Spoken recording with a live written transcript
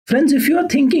Friends, if you are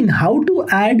thinking how to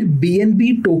add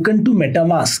BNB token to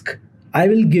Metamask, I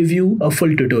will give you a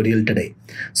full tutorial today.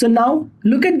 So now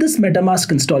look at this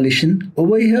Metamask installation.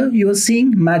 Over here, you are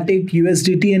seeing Matic,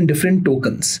 USDT and different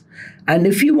tokens. And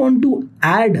if you want to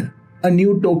add a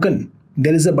new token,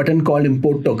 there is a button called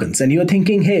import tokens. And you're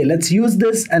thinking, hey, let's use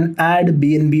this and add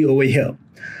BNB over here.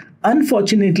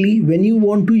 Unfortunately, when you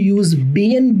want to use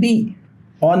BNB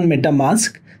on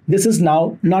Metamask, this is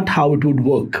now not how it would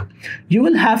work. You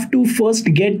will have to first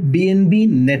get BNB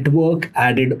network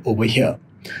added over here.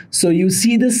 So you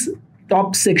see this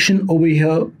top section over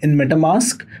here in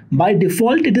Metamask. By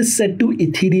default, it is set to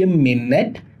Ethereum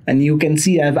mainnet. And you can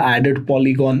see I've added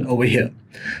Polygon over here.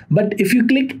 But if you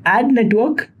click add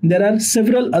network, there are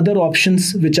several other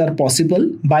options which are possible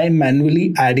by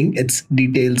manually adding its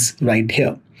details right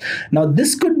here. Now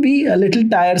this could be a little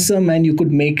tiresome and you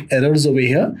could make errors over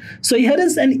here. So here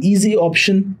is an easy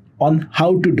option on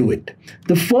how to do it.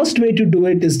 The first way to do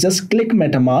it is just click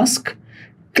Metamask,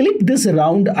 click this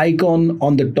round icon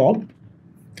on the top,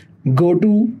 go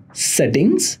to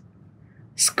settings,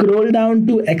 scroll down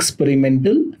to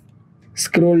experimental,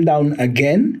 scroll down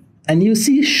again, and you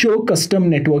see show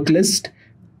custom network list,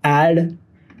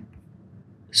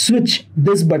 switch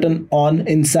this button on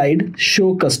inside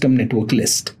show custom network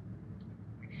list.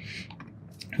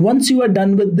 Once you are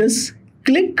done with this,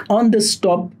 click on this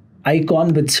top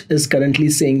icon which is currently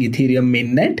saying Ethereum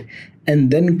mainnet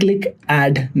and then click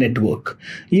add network.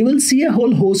 You will see a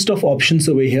whole host of options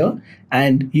over here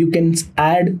and you can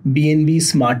add BNB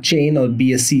Smart Chain or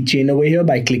BSC chain over here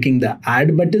by clicking the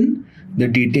add button. The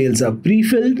details are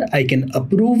pre-filled. I can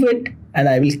approve it and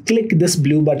I will click this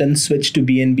blue button, switch to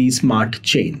BNB Smart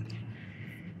Chain.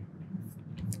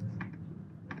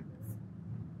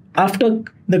 After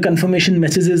the confirmation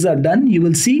messages are done, you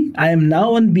will see I am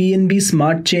now on BNB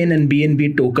Smart Chain and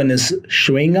BNB token is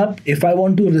showing up. If I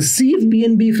want to receive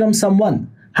BNB from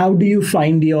someone, how do you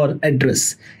find your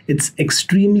address? It's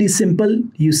extremely simple.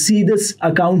 You see this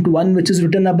account 1 which is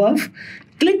written above.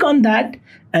 Click on that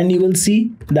and you will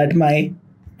see that my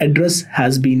address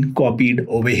has been copied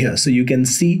over here. So you can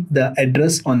see the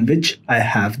address on which I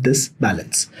have this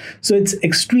balance. So it's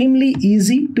extremely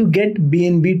easy to get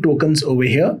BNB tokens over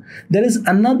here. There is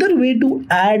another way to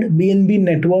add BNB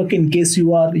network in case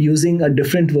you are using a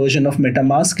different version of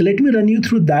Metamask. Let me run you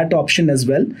through that option as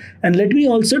well. And let me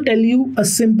also tell you a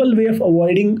simple way of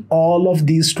avoiding all of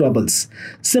these troubles.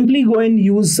 Simply go and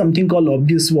use something called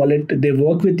Obvious Wallet. They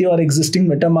work with your existing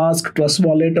Metamask, Trust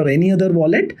Wallet or any other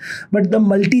wallet, but the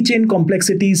multi-chain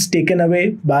complexity is taken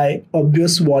away by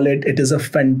Obvious Wallet. It is a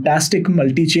fantastic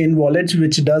multi-chain wallet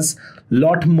which does a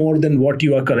lot more than what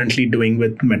you are currently doing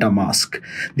with Metamask.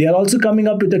 They are also coming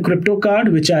up with a crypto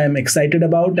card which I am excited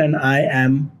about and I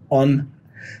am on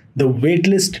the wait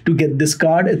list to get this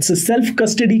card. It's a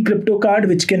self-custody crypto card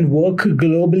which can work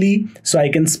globally, so I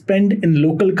can spend in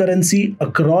local currency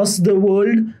across the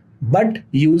world but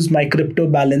use my crypto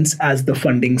balance as the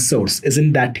funding source.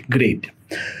 Isn't that great?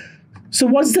 So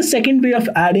what's the second way of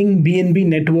adding BNB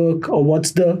network, or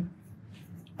what's the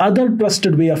other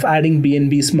trusted way of adding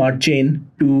BNB Smart Chain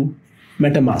to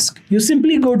Metamask? You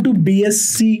simply go to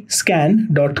bscscan.com.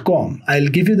 I'll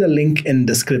give you the link in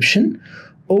description.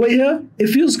 Over here,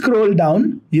 if you scroll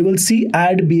down, you will see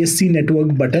add BSC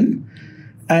network button.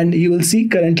 And you will see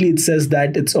currently it says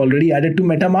that it's already added to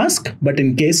Metamask. But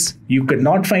in case you could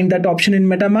not find that option in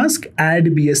Metamask, add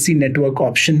BSC network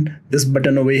option. This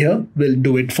button over here will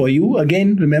do it for you.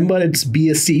 Again, remember it's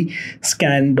bscscan.com.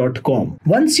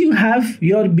 Once you have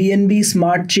your BNB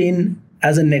Smart Chain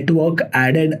as a network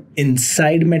added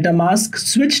inside Metamask,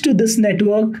 switch to this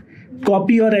network,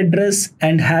 copy your address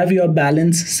and have your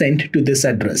balance sent to this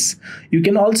address. You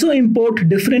can also import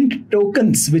different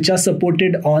tokens which are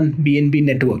supported on BNB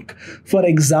network. For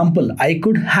example, I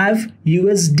could have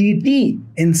USDT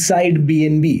inside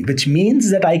BNB, which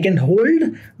means that I can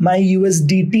hold my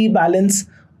USDT balance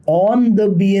on the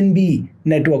BNB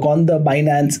network, on the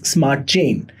Binance Smart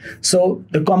Chain. So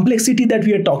the complexity that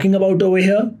we are talking about over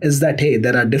here is that, hey,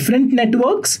 there are different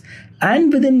networks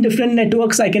and within different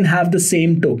networks, I can have the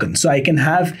same token. So I can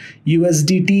have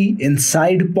USDT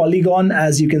inside Polygon,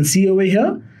 as you can see over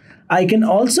here. I can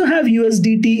also have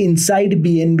USDT inside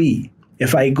BNB.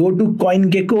 If I go to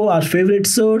CoinGecko, our favorite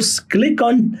source, click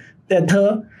on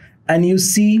Tether and you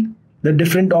see the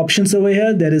different options over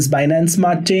here. There is Binance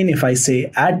Smart Chain. If I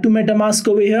say add to Metamask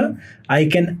over here, I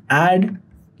can add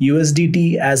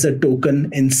USDT as a token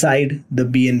inside the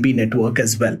BNB network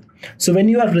as well. So when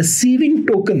you are receiving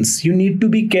tokens, you need to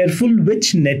be careful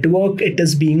which network it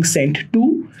is being sent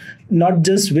to, not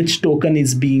just which token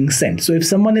is being sent. So if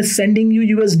someone is sending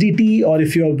you USDT or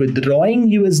if you are withdrawing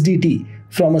USDT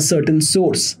from a certain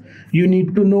source. You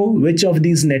need to know which of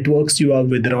these networks you are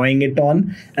withdrawing it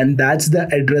on, and that's the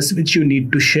address which you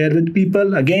need to share with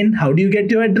people. Again, how do you get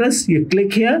your address? You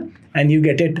click here and you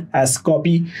get it as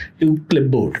copy to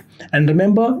clipboard. And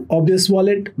remember, Obvious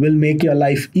Wallet will make your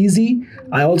life easy.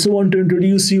 I also want to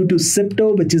introduce you to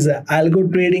Crypto, which is an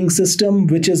algo trading system,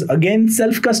 which is again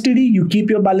self-custody. You keep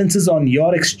your balances on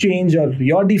your exchange or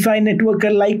your DeFi network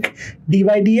like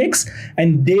DYDX,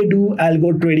 and they do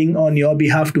algo trading on your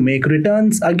behalf to make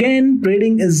returns. Again,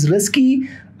 trading is risky.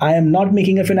 I am not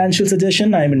making a financial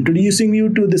suggestion. I am introducing you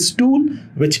to this tool,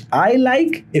 which I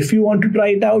like. If you want to try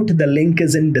it out, the link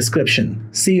is in description.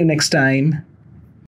 See you next time.